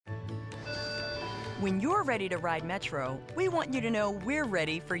When you're ready to ride Metro, we want you to know we're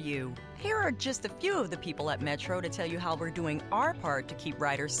ready for you. Here are just a few of the people at Metro to tell you how we're doing our part to keep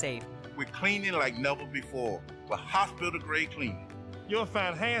riders safe. We're cleaning like never before with hospital-grade cleaning. You'll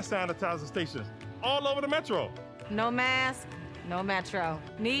find hand sanitizer stations all over the Metro. No mask, no Metro.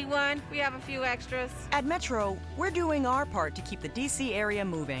 Need one? We have a few extras. At Metro, we're doing our part to keep the D.C. area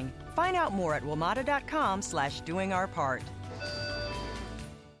moving. Find out more at WMATA.com/doingourpart.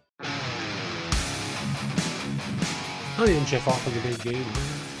 Hi, I'm Jeff Hoffman, the Big Game Hunter.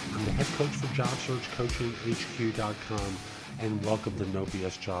 I'm the head coach for JobSearchCoachingHQ.com, and welcome to No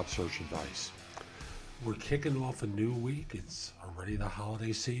BS Job Search Advice. We're kicking off a new week. It's already the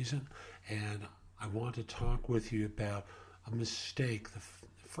holiday season, and I want to talk with you about a mistake, the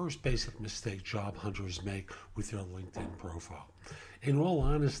first basic mistake job hunters make with their LinkedIn profile. In all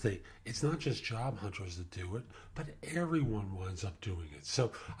honesty, it's not just job hunters that do it, but everyone winds up doing it.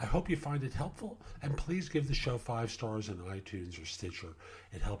 So I hope you find it helpful, and please give the show 5 stars on iTunes or Stitcher.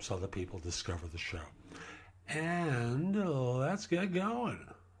 It helps other people discover the show. And let's get going.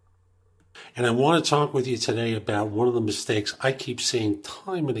 And I want to talk with you today about one of the mistakes I keep seeing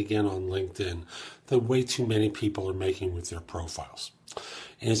time and again on LinkedIn that way too many people are making with their profiles.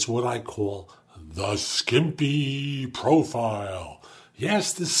 And it's what I call the skimpy profile.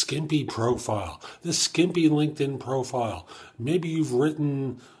 Yes, the skimpy profile, the skimpy LinkedIn profile. Maybe you've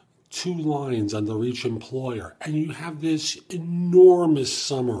written 2 lines under each employer and you have this enormous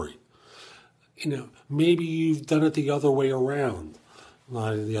summary. Maybe you've done it the other way around.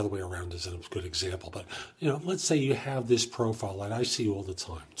 Well, the other way around isn't a good example, but let's say you have this profile that I see all the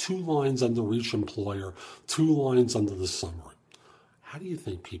time. 2 lines under each employer, 2 lines under the summary. How do you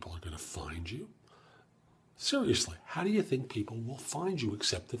think people are going to find you? Seriously, how do you think people will find you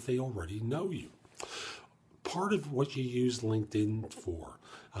except if they already know you? Part of what you use LinkedIn for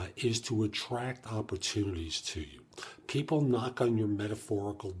is to attract opportunities to you. People knock on your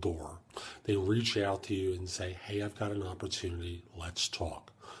metaphorical door. They reach out to you and say, hey, I've got an opportunity. Let's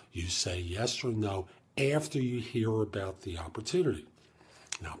talk. You say yes or no after you hear about the opportunity.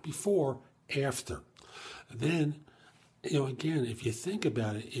 Not before, after. Then, again, if you think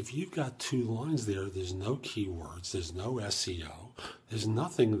about it, if you've got 2 lines there, there's no keywords, there's no SEO, there's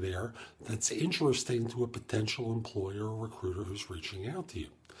nothing there that's interesting to a potential employer or recruiter who's reaching out to you.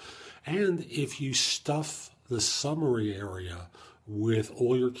 And if you stuff the summary area with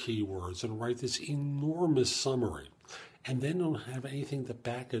all your keywords and write this enormous summary, and then don't have anything to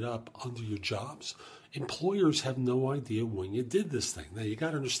back it up under your jobs, employers have no idea when you did this thing. Now, you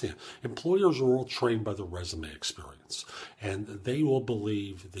got to understand, employers are all trained by the resume experience, and they will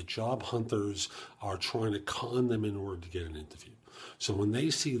believe that job hunters are trying to con them in order to get an interview. So when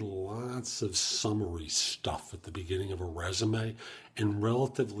they see lots of summary stuff at the beginning of a resume and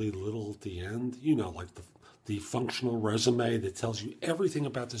relatively little at the end, like the functional resume that tells you everything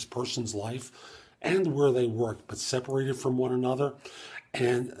about this person's life and where they work, but separated from one another.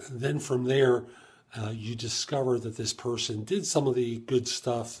 And then from there, you discover that this person did some of the good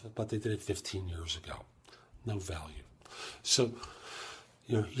stuff, but they did it 15 years ago. No value. So,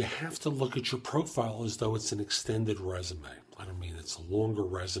 you have to look at your profile as though it's an extended resume. I don't mean it's a longer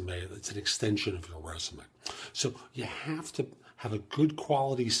resume. It's an extension of your resume. So you have to have a good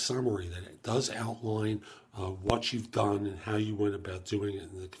quality summary that does outline what you've done and how you went about doing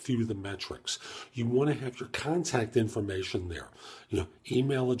it and a few of the metrics. You want to have your contact information there,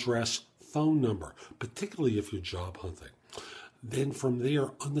 email address, phone number, particularly if you're job hunting. Then from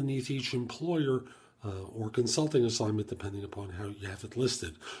there, underneath each employer or consulting assignment, depending upon how you have it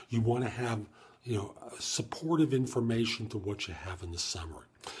listed, you want to have supportive information to what you have in the summary.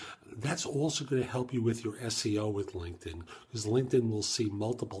 That's also going to help you with your SEO with LinkedIn, because LinkedIn will see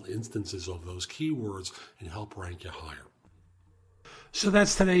multiple instances of those keywords and help rank you higher. So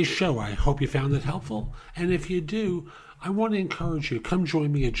that's today's show. I hope you found it helpful. And if you do, I want to encourage you, come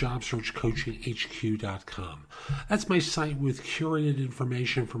join me at JobSearchCoachingHQ.com. That's my site with curated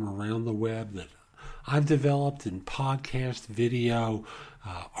information from around the web that I've developed in podcast, video,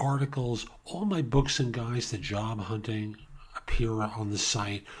 articles. All my books and guides to job hunting appear on the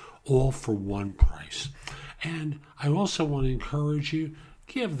site, all for one price. And I also want to encourage you,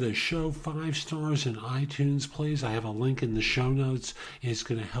 give the show 5 stars in iTunes, please. I have a link in the show notes. It's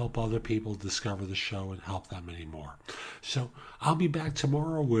going to help other people discover the show and help them anymore. So I'll be back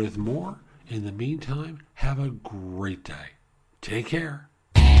tomorrow with more. In the meantime, have a great day. Take care.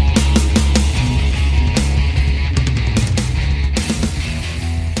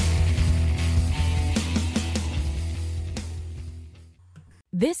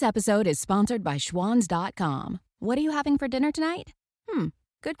 This episode is sponsored by Schwans.com. What are you having for dinner tonight?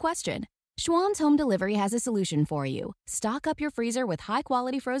 Good question. Schwann's Home Delivery has a solution for you. Stock up your freezer with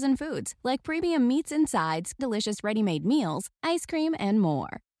high-quality frozen foods like premium meats and sides, delicious ready-made meals, ice cream, and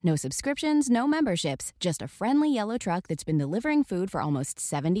more. No subscriptions, no memberships, just a friendly yellow truck that's been delivering food for almost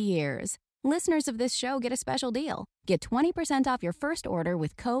 70 years. Listeners of this show get a special deal. Get 20% off your first order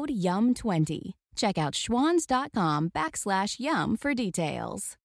with code YUM20. Check out schwans.com/YUM for details.